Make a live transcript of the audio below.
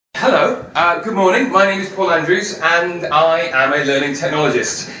Hello, good morning. My name is Paul Andrews and I am a learning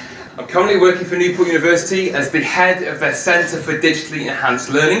technologist. I'm currently working for Newport University as the head of their Centre for Digitally Enhanced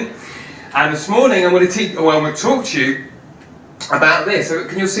Learning. And this morning I'm going to talk to you about this. So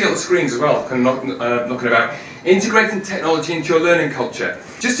can you see it on the screens as well? Kind of knocking about integrating technology into your learning culture.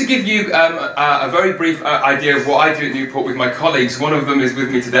 Just to give you a very brief idea of what I do at Newport with my colleagues. One of them is with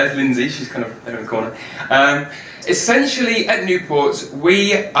me today, Lindsay. She's kind of there in the corner. Essentially at Newport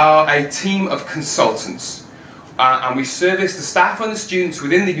we are a team of consultants and we service the staff and the students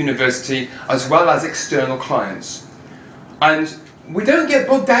within the university as well as external clients. And we don't get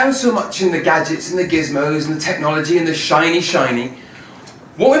bogged down so much in the gadgets and the gizmos and the technology and the shiny.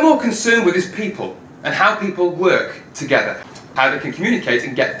 What we're more concerned with is people and how people work together, how they can communicate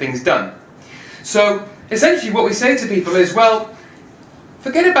and get things done. So essentially what we say to people is, well,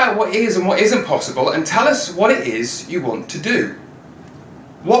 forget about what is and what isn't possible and tell us what it is you want to do.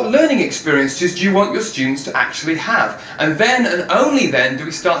 What learning experiences do you want your students to actually have? And then and only then do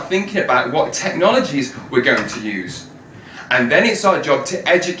we start thinking about what technologies we're going to use. And then it's our job to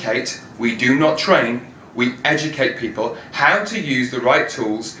educate. We do not train, we educate people how to use the right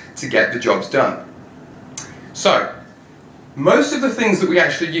tools to get the jobs done. So, most of the things that we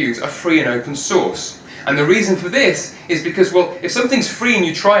actually use are free and open source. And the reason for this is because, well, if something's free and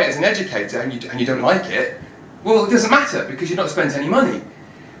you try it as an educator and you don't like it, well, it doesn't matter because you've not spent any money.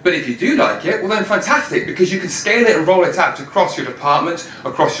 But if you do like it, well then fantastic, because you can scale it and roll it out across your department,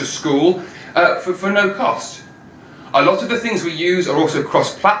 across your school, for no cost. A lot of the things we use are also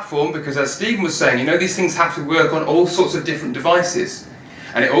cross-platform because, as Stephen was saying, you know, these things have to work on all sorts of different devices.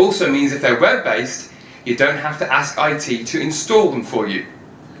 And it also means if they're web-based, you don't have to ask IT to install them for you.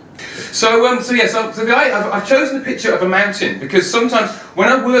 So I've chosen the picture of a mountain because sometimes when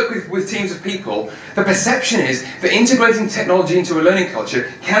I work with teams of people, the perception is that integrating technology into a learning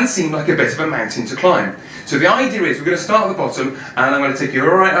culture can seem like a bit of a mountain to climb. So the idea is we're going to start at the bottom and I'm going to take you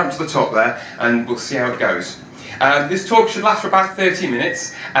right up to the top there and we'll see how it goes. This talk should last for about 30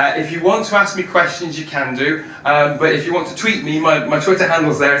 minutes. If you want to ask me questions, you can do. But if you want to tweet me, my Twitter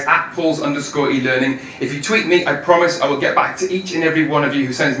handle's there. It's @pauls_elearning. If you tweet me, I promise I will get back to each and every one of you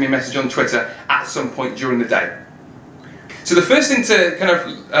who sends me a message on Twitter at some point during the day. So the first thing to kind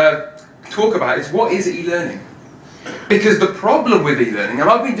of talk about is, what is e-learning? Because the problem with e-learning, and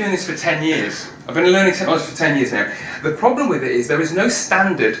I've been doing this for 10 years. I've been learning technology for 10 years now. The problem with it is there is no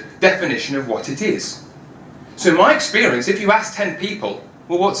standard definition of what it is. So in my experience, if you ask 10 people,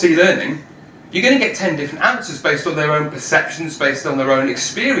 well, what's e-learning? You're going to get 10 different answers based on their own perceptions, based on their own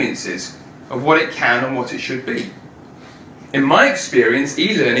experiences of what it can and what it should be. In my experience,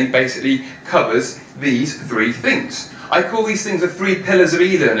 e-learning basically covers these three things. I call these things the three pillars of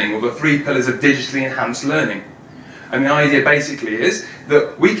e-learning, or the three pillars of digitally enhanced learning. And the idea basically is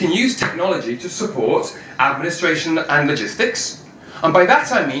that we can use technology to support administration and logistics. And by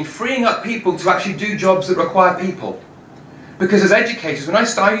that I mean freeing up people to actually do jobs that require people. Because as educators, when I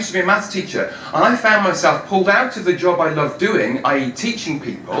used to be a maths teacher, and I found myself pulled out of the job I loved doing, i.e. teaching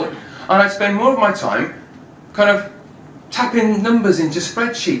people, and I'd spend more of my time kind of tapping numbers into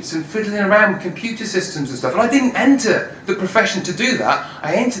spreadsheets and fiddling around with computer systems and stuff. And I didn't enter the profession to do that,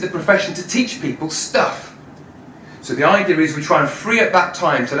 I entered the profession to teach people stuff. So the idea is we try and free up that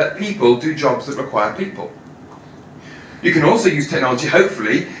time to let people do jobs that require people. You can also use technology,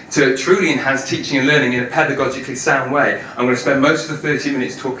 hopefully, to truly enhance teaching and learning in a pedagogically sound way. I'm going to spend most of the 30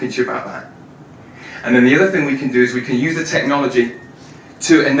 minutes talking to you about that. And then the other thing we can do is we can use the technology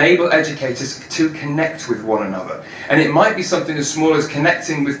to enable educators to connect with one another. And it might be something as small as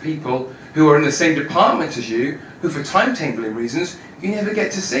connecting with people who are in the same department as you, who for timetabling reasons, you never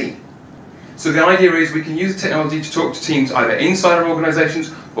get to see. So the idea is we can use the technology to talk to teams either inside our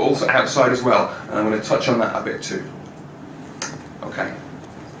organisations, but also outside as well. And I'm going to touch on that a bit too. Okay,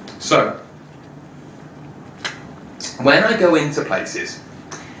 so when I go into places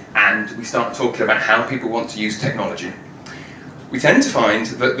and we start talking about how people want to use technology, we tend to find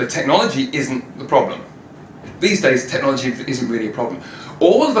that the technology isn't the problem. These days technology isn't really a problem.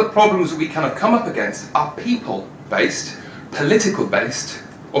 All of the problems that we kind of come up against are people-based, political-based,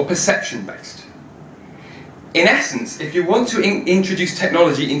 or perception-based. In essence, if you want to introduce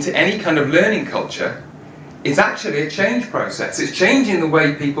technology into any kind of learning culture, it's actually a change process. It's changing the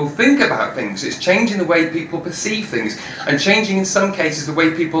way people think about things. It's changing the way people perceive things. And changing, in some cases, the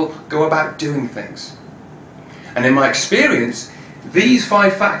way people go about doing things. And in my experience, these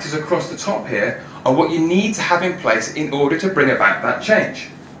 5 factors across the top here are what you need to have in place in order to bring about that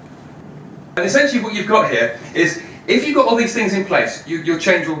change. And essentially what you've got here is, if you've got all these things in place, your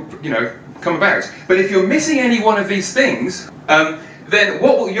change will, come about. But if you're missing any one of these things, then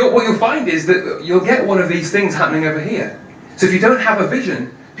what you'll find is that you'll get one of these things happening over here. So if you don't have a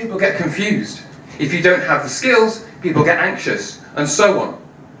vision, people get confused. If you don't have the skills, people get anxious, and so on.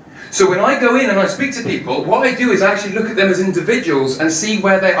 So when I go in and I speak to people, what I do is I actually look at them as individuals and see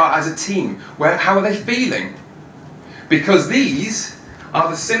where they are as a team. How are they feeling? Because these are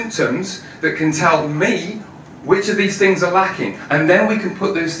the symptoms that can tell me which of these things are lacking, and then we can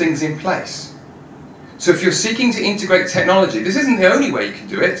put those things in place. So if you're seeking to integrate technology, this isn't the only way you can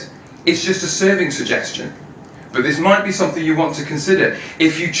do it, it's just a serving suggestion. But this might be something you want to consider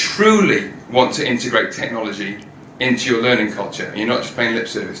if you truly want to integrate technology into your learning culture, and you're not just paying lip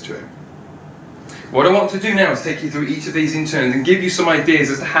service to it. What I want to do now is take you through each of these in turn and give you some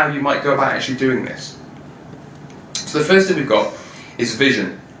ideas as to how you might go about actually doing this. So the first thing we've got is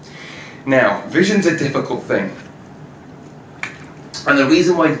vision. Now, vision's a difficult thing. And the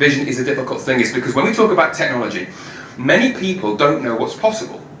reason why vision is a difficult thing is because when we talk about technology, many people don't know what's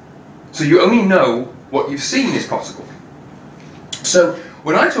possible. So you only know what you've seen is possible. So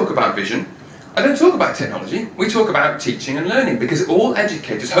when I talk about vision, I don't talk about technology, we talk about teaching and learning, because all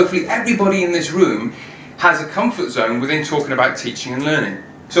educators, hopefully everybody in this room, has a comfort zone within talking about teaching and learning.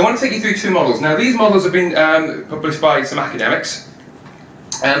 So I want to take you through two models. Now these models have been published by some academics.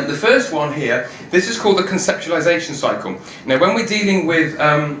 The first one here, this is called the conceptualization cycle. Now when we're dealing with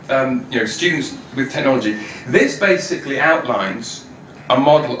students with technology, this basically outlines a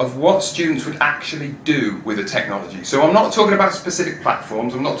model of what students would actually do with the technology. So I'm not talking about specific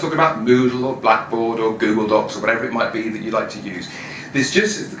platforms, I'm not talking about Moodle or Blackboard or Google Docs or whatever it might be that you like to use. This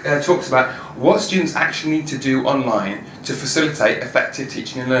just talks about what students actually need to do online to facilitate effective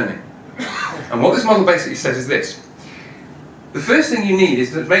teaching and learning. And what this model basically says is this. The first thing you need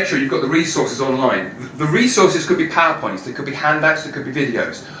is to make sure you've got the resources online. The resources could be PowerPoints, they could be handouts, they could be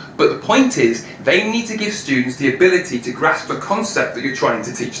videos. But the point is, they need to give students the ability to grasp the concept that you're trying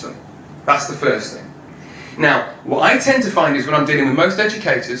to teach them. That's the first thing. Now, what I tend to find is when I'm dealing with most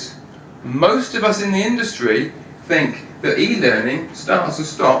educators, most of us in the industry think that e-learning starts and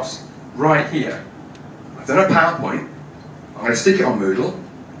stops right here. I've done a PowerPoint, I'm going to stick it on Moodle,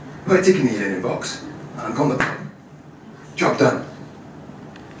 put a tick in the e-learning box, and I'm gone the pen. Job done.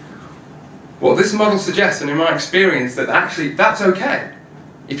 What this model suggests, and in my experience, that actually that's okay.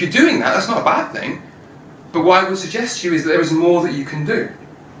 If you're doing that, that's not a bad thing. But what I would suggest to you is that there is more that you can do.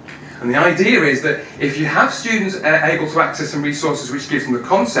 And the idea is that if you have students able to access some resources which gives them the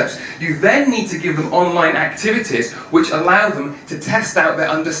concepts, you then need to give them online activities which allow them to test out their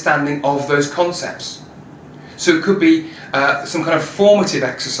understanding of those concepts. So it could be some kind of formative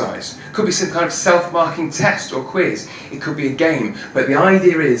exercise, it could be some kind of self-marking test or quiz, it could be a game, but the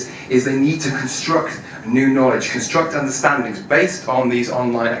idea is they need to construct new knowledge, construct understandings based on these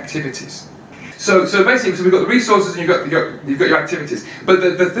online activities. So basically, we've got the resources and you've got your activities. But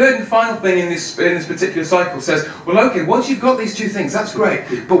the third and final thing in this particular cycle says, well, okay, once you've got these two things, that's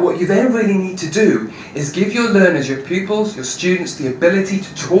great. But what you then really need to do is give your learners, your pupils, your students, the ability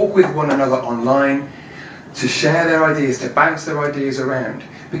to talk with one another online, to share their ideas, to bounce their ideas around.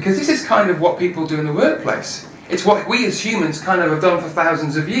 Because this is kind of what people do in the workplace. It's what we as humans kind of have done for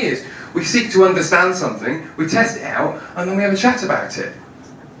thousands of years. We seek to understand something, we test it out, and then we have a chat about it.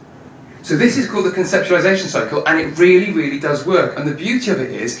 So this is called the conceptualization cycle, and it really, really does work. And the beauty of it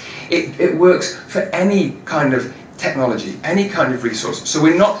is, it works for any kind of technology, any kind of resource. So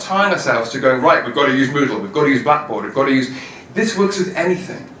we're not tying ourselves to going, right, we've got to use Moodle, we've got to use Blackboard, we've got to use... This works with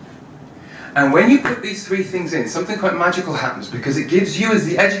anything. And when you put these three things in, something quite magical happens, because it gives you as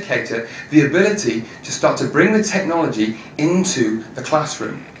the educator the ability to start to bring the technology into the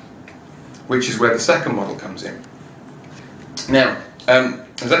classroom, which is where the second model comes in. Now,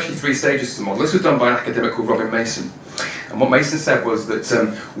 there's actually three stages to the model. This was done by an academic called Robin Mason. And what Mason said was that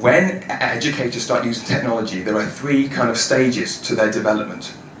when educators start using technology, there are three kind of stages to their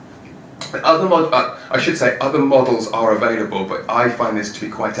development. Other models are available, but I find this to be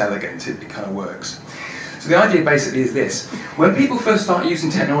quite elegant. It kind of works. So the idea basically is this. When people first start using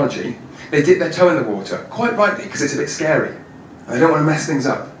technology, they dip their toe in the water, quite rightly, because it's a bit scary, and they don't want to mess things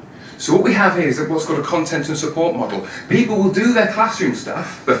up. So what we have here is what's called a content and support model. People will do their classroom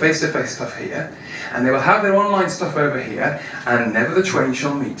stuff, the face-to-face stuff here, and they will have their online stuff over here, and never the twain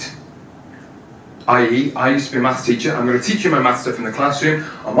shall meet. I.e., I used to be a maths teacher, I'm going to teach you my maths stuff in the classroom,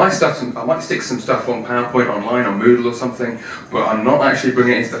 I might stick some stuff on PowerPoint online, on Moodle or something, but I'm not actually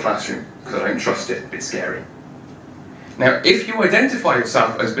bringing it into the classroom, because I don't trust it, a bit scary. Now, if you identify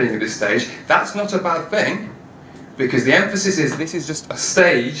yourself as being at this stage, that's not a bad thing, because the emphasis is this is just a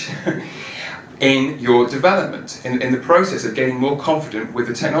stage in your development, in the process of getting more confident with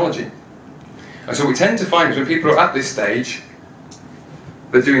the technology. And so what we tend to find is when people are at this stage,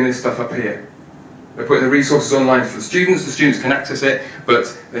 they're doing this stuff up here. They're putting the resources online for the students can access it,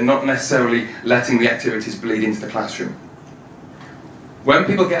 but they're not necessarily letting the activities bleed into the classroom. When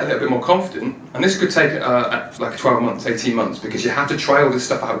people get a little bit more confident, and this could take like 12 months, 18 months, because you have to try all this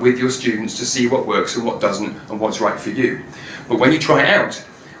stuff out with your students to see what works and what doesn't and what's right for you. But when you try it out,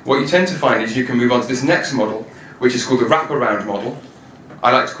 what you tend to find is you can move on to this next model, which is called the wraparound model.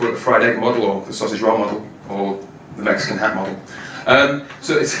 I like to call it the fried egg model, or the sausage roll model, or the Mexican hat model.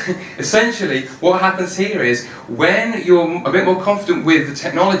 So it's essentially what happens here is when you're a bit more confident with the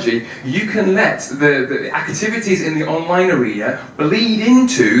technology, you can let the activities in the online arena bleed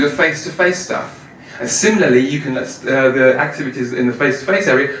into the face-to-face stuff. And similarly, you can let the activities in the face-to-face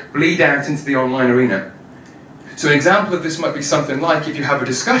area bleed out into the online arena. So an example of this might be something like if you have a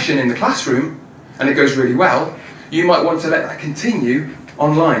discussion in the classroom and it goes really well, you might want to let that continue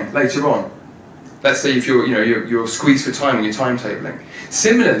online later on. Let's say if you're squeezed for time and you're timetabling.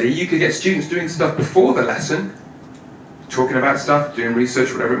 Similarly, you could get students doing stuff before the lesson, talking about stuff, doing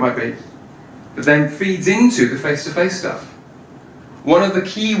research, whatever it might be, that then feeds into the face-to-face stuff. One of the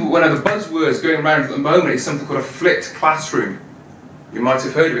buzzwords going around at the moment is something called a flipped classroom. You might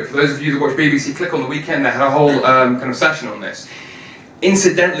have heard of it. For those of you that watch BBC Click on the weekend, they had a whole kind of session on this.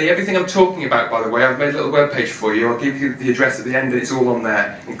 Incidentally, everything I'm talking about, by the way, I've made a little web page for you. I'll give you the address at the end, and it's all on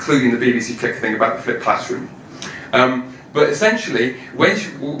there, including the BBC Click thing about the flipped classroom. But essentially,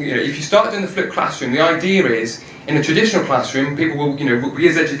 if you start doing the flipped classroom, the idea is, in a traditional classroom, people will, we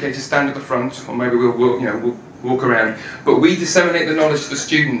as educators stand at the front, or maybe we'll walk around, but we disseminate the knowledge to the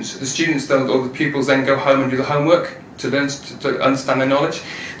students. The students, or the pupils, then go home and do the homework to learn to understand their knowledge.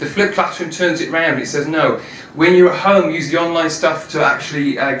 The flipped classroom turns it round. It says, no, when you're at home, use the online stuff to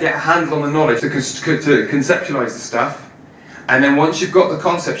actually get a handle on the knowledge, to conceptualise the stuff. And then once you've got the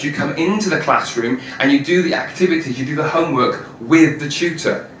concepts, you come into the classroom and you do the activities, you do the homework with the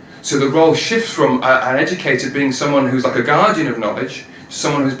tutor. So the role shifts from an educator being someone who's like a guardian of knowledge to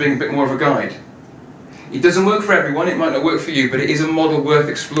someone who's being a bit more of a guide. It doesn't work for everyone, it might not work for you, but it is a model worth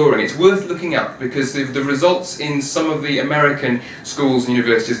exploring. It's worth looking up because the results in some of the American schools and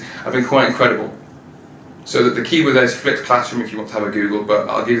universities have been quite incredible. So that the keyword there is flipped classroom if you want to have a Google, but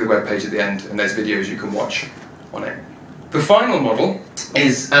I'll give you the web page at the end and there's videos you can watch on it. The final model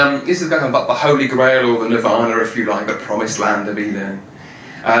is, this is kind of about the Holy Grail or the Nirvana, if you like, the promised land of e-learning.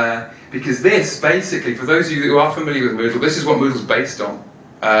 Because this, basically, for those of you who are familiar with Moodle, this is what Moodle's based on.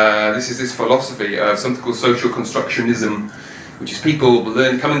 This is this philosophy of something called social constructionism, which is people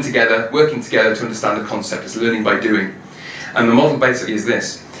coming together, working together to understand the concept. It's learning by doing. And the model basically is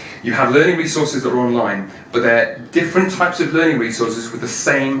this. You have learning resources that are online, but they're different types of learning resources with the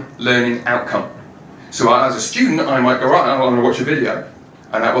same learning outcome. So as a student, I might go, right, I want to watch a video,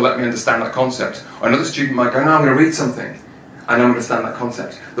 and that will let me understand that concept. Or another student might go, no, I'm going to read something, and I understand that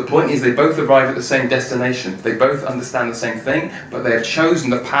concept. The point is they both arrive at the same destination. They both understand the same thing, but they have chosen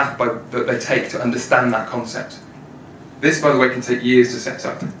the path that they take to understand that concept. This, by the way, can take years to set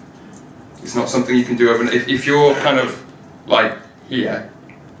up. It's not something you can do overnight. If you're kind of like here,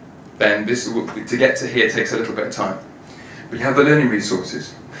 then to get to here takes a little bit of time. But you have the learning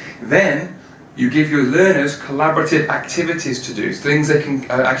resources. Then you give your learners collaborative activities to do, things they can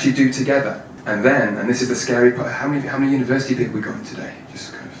actually do together. And then, and this is the scary part, how many university people we got in today?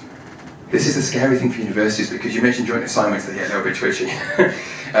 Just kind of, this is the scary thing for universities, because you mentioned joint assignments, they get a little bit twitchy.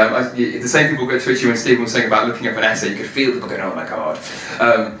 The same people get twitchy when Stephen was saying about looking up an essay. You could feel people going, oh my god.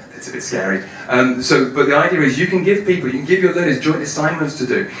 It's a bit scary. But the idea is you can give your learners joint assignments to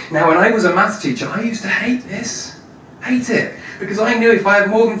do. Now, when I was a maths teacher, I used to hate this. Hate it. Because I knew if I had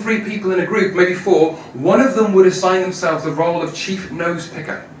more than 3 people in a group, maybe 4, one of them would assign themselves the role of chief nose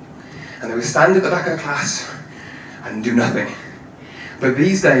picker. And they would stand at the back of the class and do nothing. But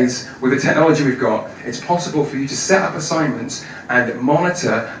these days, with the technology we've got, it's possible for you to set up assignments and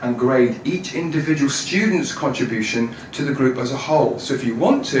monitor and grade each individual student's contribution to the group as a whole. So if you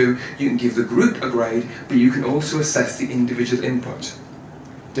want to, you can give the group a grade, but you can also assess the individual input.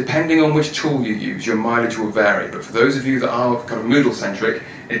 Depending on which tool you use, your mileage will vary, but for those of you that are kind of Moodle-centric,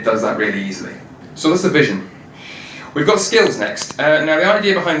 it does that really easily. So that's the vision. We've got skills next. Now the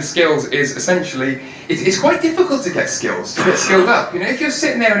idea behind the skills is essentially, it's quite difficult to get skills, to get skilled up. If you're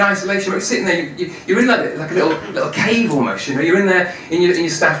sitting there in isolation, or you're sitting there, you're in like a little cave almost, you're in there in your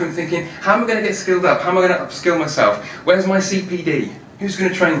staff room thinking, how am I going to get skilled up? How am I going to upskill myself? Where's my CPD? Who's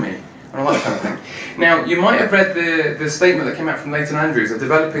going to train me? And all that kind of thing. Now, you might have read the statement that came out from Leighton Andrews. They're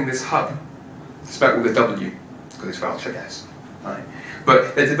developing this hub, spelled with a W, because it's Welsh, I guess. Right.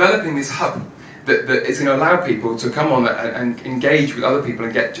 But they're developing this hub that is going to allow people to come on and engage with other people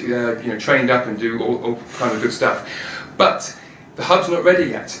and get trained up and do all kind of good stuff. But The hub's not ready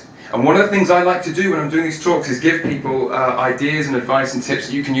yet. And one of the things I like to do when I'm doing these talks is give people ideas and advice and tips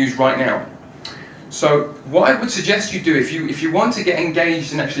that you can use right now. So what I would suggest you do if you want to get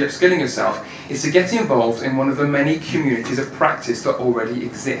engaged in actually upskilling yourself is to get involved in one of the many communities of practice that already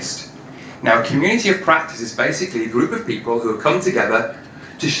exist. Now, a community of practice is basically a group of people who have come together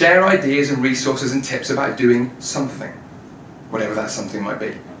to share ideas and resources and tips about doing something, whatever that something might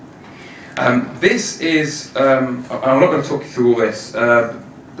be. This is, I'm not going to talk you through all this,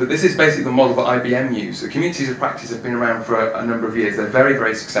 but this is basically the model that IBM use. The communities of practice have been around for a number of years. They're very,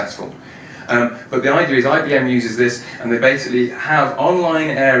 very successful. But the idea is IBM uses this, and they basically have online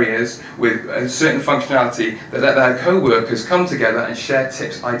areas with a certain functionality that let their co-workers come together and share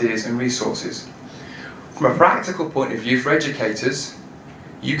tips, ideas and resources. From a practical point of view for educators,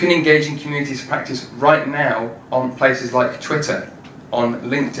 you can engage in communities of practice right now on places like Twitter, on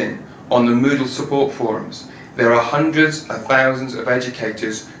LinkedIn, on the Moodle support forums. There are hundreds of thousands of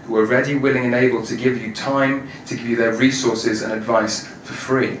educators who are ready, willing and able to give you time, to give you their resources and advice for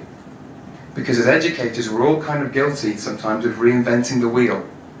free. Because as educators, we're all kind of guilty sometimes of reinventing the wheel.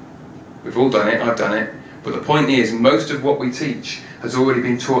 We've all done it, I've done it, but the point is most of what we teach has already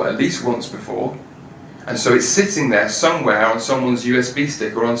been taught at least once before, and so it's sitting there somewhere on someone's USB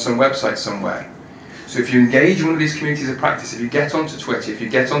stick or on some website somewhere. So if you engage in one of these communities of practice, if you get onto Twitter, if you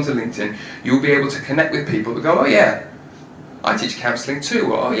get onto LinkedIn, you'll be able to connect with people that go, oh yeah, I teach counselling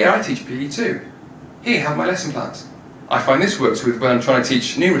too, or oh yeah, I teach PE too. Here, have my lesson plans. I find this works with when I'm trying to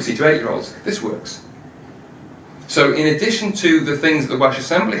teach numeracy to 8-year-olds. This works. So in addition to the things that the Welsh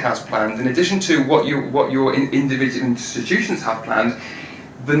Assembly has planned, in addition to what your individual institutions have planned,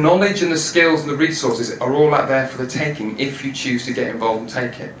 the knowledge and the skills and the resources are all out there for the taking if you choose to get involved and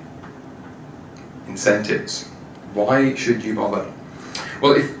take it. Incentives. Why should you bother?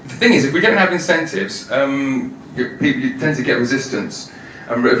 Well, the thing is, if we don't have incentives, you tend to get resistance.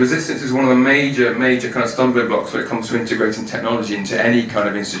 And resistance is one of the major kind of stumbling blocks when it comes to integrating technology into any kind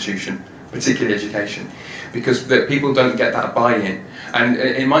of institution, particularly education, because people don't get that buy-in. And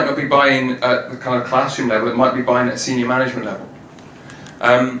it might not be buy-in at the kind of classroom level, it might be buy-in at senior management level.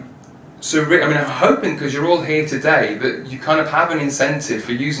 I'm hoping, because you're all here today, that you kind of have an incentive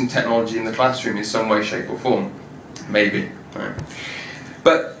for using technology in the classroom in some way, shape or form. Maybe. Right.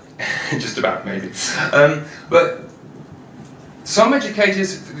 But, just about maybe. But some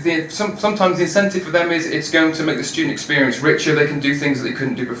educators, sometimes the incentive for them is it's going to make the student experience richer, they can do things that they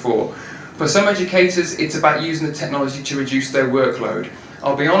couldn't do before. For some educators, it's about using the technology to reduce their workload.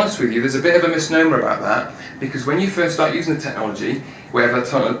 I'll be honest with you, there's a bit of a misnomer about that, because when you first start using the technology, wherever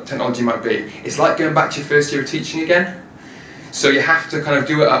the technology might be, it's like going back to your first year of teaching again. So you have to kind of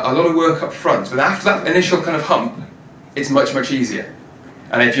do a lot of work up front, but after that initial kind of hump, it's much, much easier.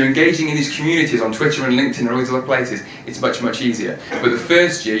 And if you're engaging in these communities on Twitter and LinkedIn and all these other places, it's much, much easier. But the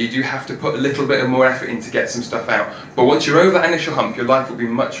first year, you do have to put a little bit of more effort in to get some stuff out. But once you're over that initial hump, your life will be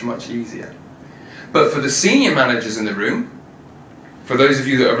much, much easier. But for the senior managers in the room, for those of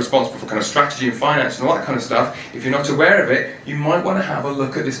you that are responsible for kind of strategy and finance and all that kind of stuff, if you're not aware of it, you might want to have a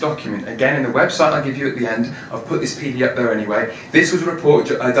look at this document. Again, in the website I'll give you at the end, I've put this PDF up there anyway. This was a report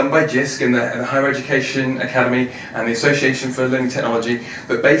done by JISC and the Higher Education Academy and the Association for Learning Technology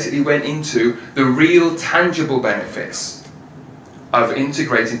that basically went into the real tangible benefits of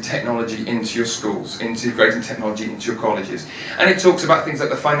integrating technology into your schools, integrating technology into your colleges. And it talks about things like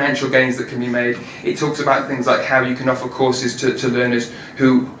the financial gains that can be made. It talks about things like how you can offer courses to learners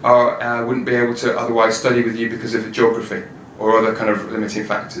who wouldn't be able to otherwise study with you because of geography or other kind of limiting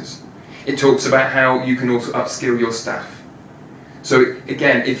factors. It talks about how you can also upskill your staff. So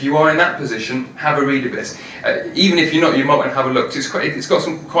again, if you are in that position, have a read of this. Even if you're not, you might want to have a look. It's got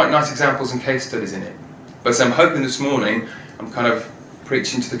some quite nice examples and case studies in it. But I'm hoping this morning I'm kind of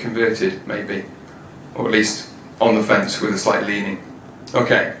preaching to the converted, maybe, or at least on the fence with a slight leaning.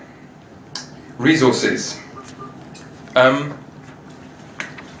 Okay, resources.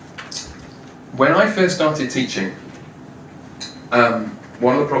 When I first started teaching,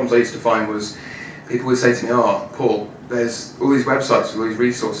 one of the problems I used to find was people would say to me, "Oh, Paul, there's all these websites with all these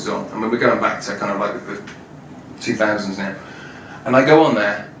resources on." I mean, we're going back to kind of like the 2000s now. And I go on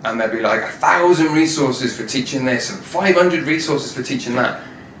there, and there'd be like 1,000 resources for teaching this, and 500 resources for teaching that.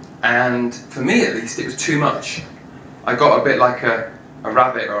 And for me, at least, it was too much. I got a bit like a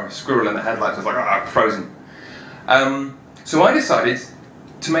rabbit or a squirrel in the headlights. I was like, ah, frozen. So I decided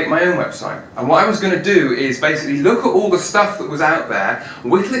to make my own website. And what I was going to do is basically look at all the stuff that was out there,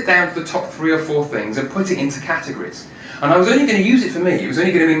 whittle it down to the top 3 or 4 things, and put it into categories. And I was only going to use it for me. It was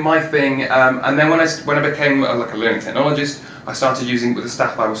only going to be my thing. And then when I became like a learning technologist, I started using it with the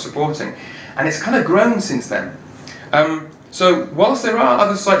staff I was supporting. And it's kind of grown since then. So whilst there are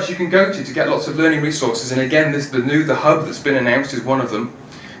other sites you can go to get lots of learning resources, and again the hub that's been announced is one of them,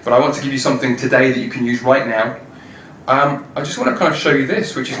 but I want to give you something today that you can use right now. I just want to kind of show you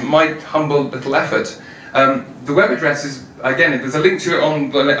this, which is my humble little effort. The web address is, again, there's a link to it on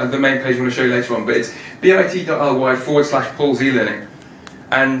the main page I'm going to show you later on, but it's bit.ly/Paul's eLearning.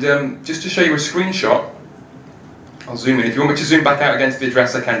 And just to show you a screenshot, I'll zoom in. If you want me to zoom back out against the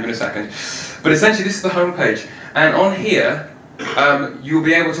address, I can do in a second. But essentially, this is the home page. And on here, you'll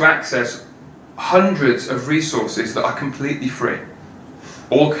be able to access hundreds of resources that are completely free,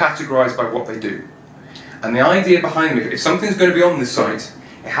 all categorized by what they do. And the idea behind them, if something's going to be on this site,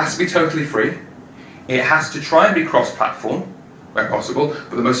 it has to be totally free. It has to try and be cross-platform, where possible,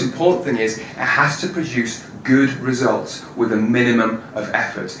 but the most important thing is it has to produce good results with a minimum of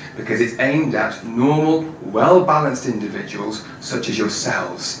effort, because it's aimed at normal, well-balanced individuals such as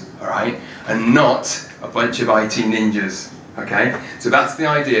yourselves, all right, and not a bunch of IT ninjas. Okay, so that's the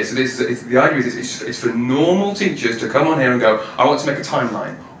idea. So the idea is it's for normal teachers to come on here and go, I want to make a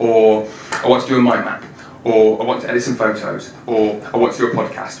timeline, or I want to do a mind map, or I want to edit some photos, or I want to do a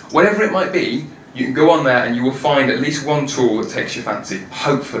podcast. Whatever it might be, you can go on there and you will find at least one tool that takes your fancy,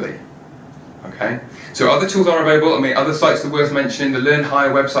 hopefully. Okay? So other tools are available. I mean, other sites that are worth mentioning. The Learn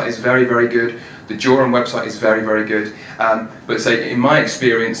Hire website is very, very good. The Joran website is very, very good. But say, in my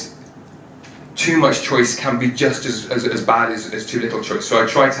experience, too much choice can be just as bad as too little choice. So I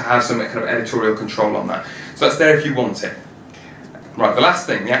try to have some kind of editorial control on that. So that's there if you want it. Right, the last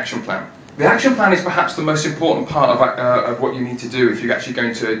thing, the action plan. The action plan is perhaps the most important part of what you need to do if you're actually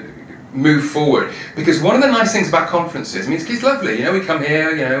going to move forward. Because one of the nice things about conferences, I mean, it's lovely, you know, we come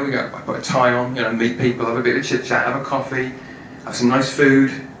here, you know, I put a tie on, you know, meet people, have a bit of a chit chat, have a coffee, have some nice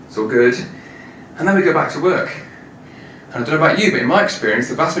food, it's all good, and then we go back to work. And I don't know about you, but in my experience,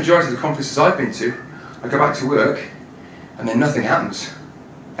 the vast majority of the conferences I've been to, I go back to work, and then nothing happens,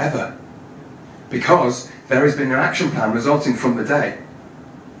 ever. Because there has been no action plan resulting from the day.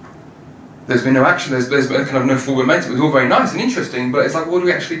 There's been no action, there's been kind of no full momentum. It was all very nice and interesting, but it's like, what do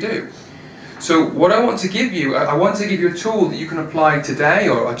we actually do? So what I want to give you, I want to give you a tool that you can apply today,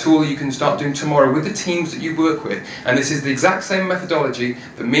 or a tool that you can start doing tomorrow with the teams that you work with. And this is the exact same methodology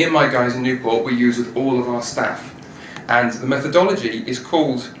that me and my guys in Newport, we use with all of our staff. And the methodology is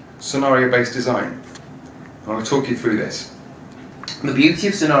called scenario-based design. I want to talk you through this. The beauty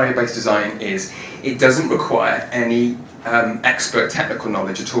of scenario-based design is it doesn't require any expert technical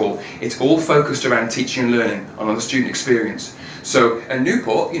knowledge at all. It's all focused around teaching and learning and on the student experience. So at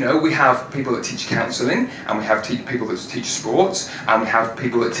Newport, you know, we have people that teach counselling, and we have people that teach sports, and we have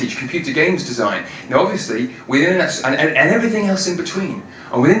people that teach computer games design. Now obviously, within that, and everything else in between,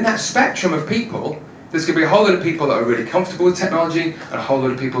 and within that spectrum of people, there's going to be a whole lot of people that are really comfortable with technology, and a whole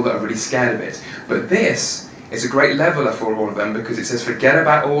lot of people that are really scared of it. But this is a great leveler for all of them, because it says forget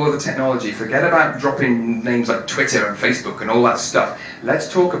about all of the technology, forget about dropping names like Twitter and Facebook and all that stuff. Let's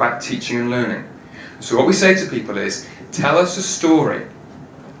talk about teaching and learning. So what we say to people is, tell us a story.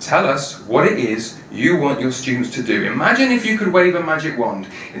 Tell us what it is you want your students to do. Imagine if you could wave a magic wand.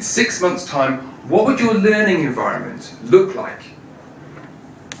 In 6 months' time, what would your learning environment look like?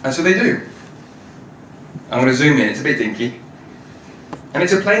 And so they do. I'm going to zoom in, it's a bit dinky. And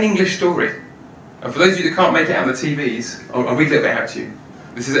it's a plain English story. And for those of you that can't make it out on the TVs, I'll read a little bit out to you.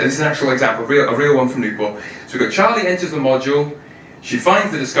 This is an actual example, a real one from Newport. So we've got Charlie enters the module, she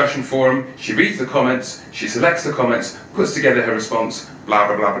finds the discussion forum, she reads the comments, she selects the comments, puts together her response, blah,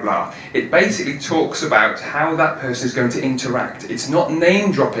 blah, blah, blah, blah. It basically talks about how that person is going to interact. It's not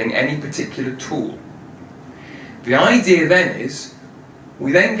name-dropping any particular tool. The idea then is,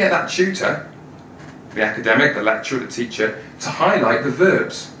 we then get that tutor, the academic, the lecturer, the teacher, to highlight the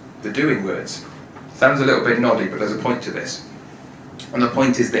verbs, the doing words. Sounds a little bit noddy, but there's a point to this. And the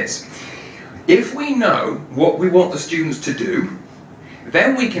point is this. If we know what we want the students to do,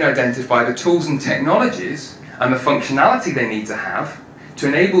 then we can identify the tools and technologies and the functionality they need to have to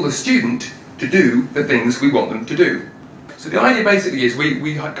enable the student to do the things we want them to do. So the idea basically is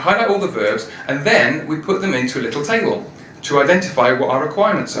we highlight all the verbs, and then we put them into a little table to identify what our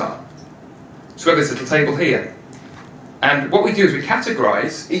requirements are. So we have this little table here. And what we do is we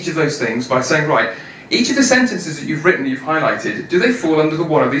categorize each of those things by saying, right, each of the sentences that you've written, that you've highlighted, do they fall under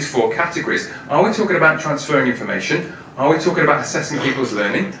one of these 4 categories? Are we talking about transferring information? Are we talking about assessing people's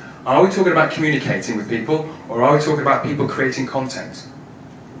learning? Are we talking about communicating with people? Or are we talking about people creating content?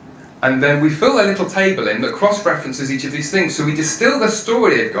 And then we fill a little table in that cross-references each of these things. So we distill the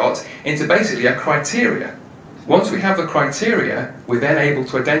story they've got into basically a criteria. Once we have the criteria, we're then able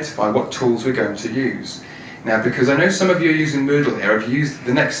to identify what tools we're going to use. Now, because I know some of you are using Moodle here, I've used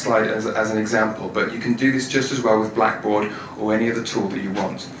the next slide as an example, but you can do this just as well with Blackboard or any other tool that you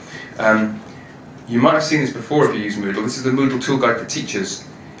want. You might have seen this before if you use Moodle. This is the Moodle Tool Guide for Teachers,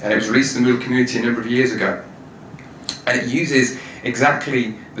 and it was released in the Moodle community a number of years ago. And it uses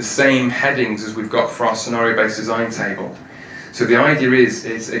exactly the same headings as we've got for our scenario-based design table. So the idea is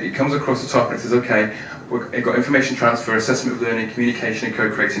it comes across the top and it says, okay, we've got information transfer, assessment of learning, communication and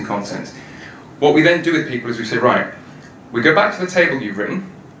co-creating content. What we then do with people is we say, right, we go back to the table you've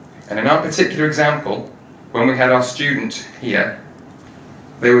written, and in our particular example, when we had our student here,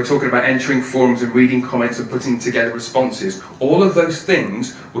 they were talking about entering forms and reading comments and putting together responses. All of those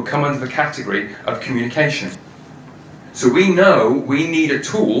things will come under the category of communication. So we know we need a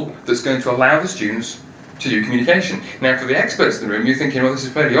tool that's going to allow the students to do communication. Now, for the experts in the room, you're thinking, well, this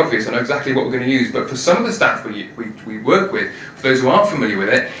is fairly obvious, I know exactly what we're going to use, but for some of the staff we work with, for those who aren't familiar with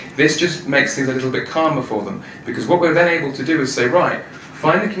it, this just makes things a little bit calmer for them, because what we're then able to do is say, right,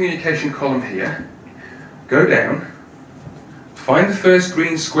 find the communication column here, go down, find the first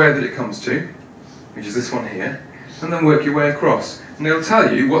green square that it comes to, which is this one here, and then work your way across. And it'll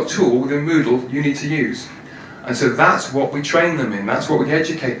tell you what tool within Moodle you need to use. And so that's what we train them in, that's what we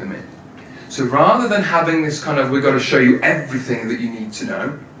educate them in. So rather than having this kind of, we've got to show you everything that you need to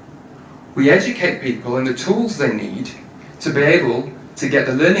know, we educate people in the tools they need to be able to get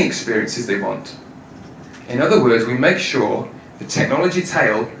the learning experiences they want. In other words, we make sure the technology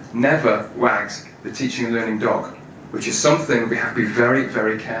tail never wags the teaching and learning dog, which is something we have to be very,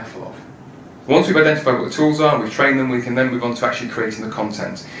 very careful of. Once we've identified what the tools are and we've trained them, we can then move on to actually creating the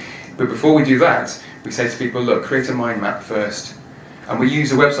content. But before we do that, we say to people, look, create a mind map first. And we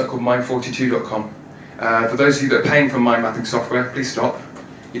use a website called mind42.com. For those of you that are paying for mind mapping software, please stop.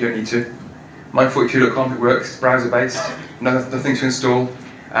 You don't need to. Mind42.com, it works, it's browser-based, nothing to install.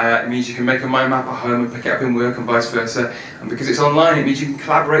 It means you can make a mind map at home and pick it up in work and vice versa. And because it's online, it means you can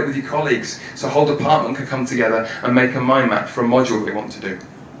collaborate with your colleagues. So a whole department can come together and make a mind map for a module they want to do.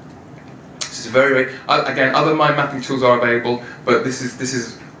 This is very, again, other mind mapping tools are available, but this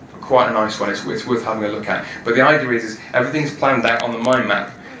is quite a nice one, it's worth having a look at. But the idea is everything's planned out on the mind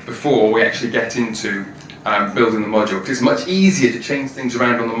map before we actually get into building the module. Because it's much easier to change things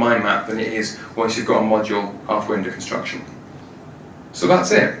around on the mind map than it is once you've got a module halfway into construction. So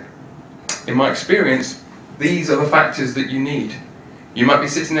that's it. In my experience, these are the factors that you need. You might be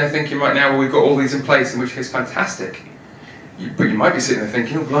sitting there thinking right now, well, we've got all these in place, in which case fantastic. But you might be sitting there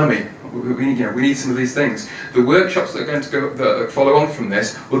thinking, oh blimey, we need some of these things. The workshops that are going to go, that follow on from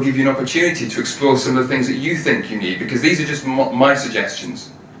this will give you an opportunity to explore some of the things that you think you need, because these are just my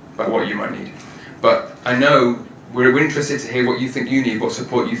suggestions about what you might need. But I know we're interested to hear what you think you need, what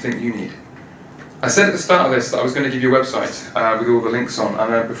support you think you need. I said at the start of this that I was going to give you a website with all the links on,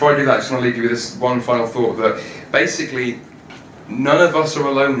 and before I do that I just want to leave you with this one final thought, that basically none of us are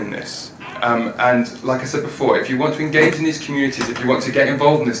alone in this. And like I said before, if you want to engage in these communities, if you want to get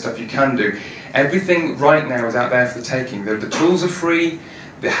involved in this stuff, you can do. Everything right now is out there for the taking. The tools are free,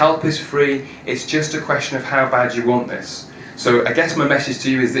 the help is free, it's just a question of how bad you want this. So I guess my message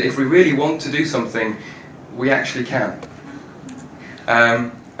to you is that if we really want to do something, we actually can.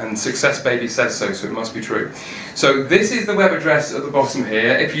 And Success Baby says so, so it must be true. So this is the web address at the bottom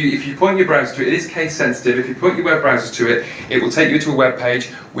here. If you point your browser to it, it is case sensitive. If you point your web browser to it, it will take you to a web page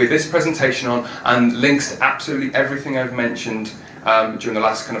with this presentation on and links to absolutely everything I've mentioned during the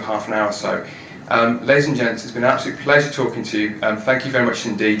last kind of half an hour or so. Ladies and gents, it's been an absolute pleasure talking to you. Thank you very much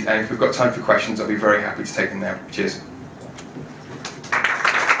indeed. And if we've got time for questions, I'll be very happy to take them now. Cheers.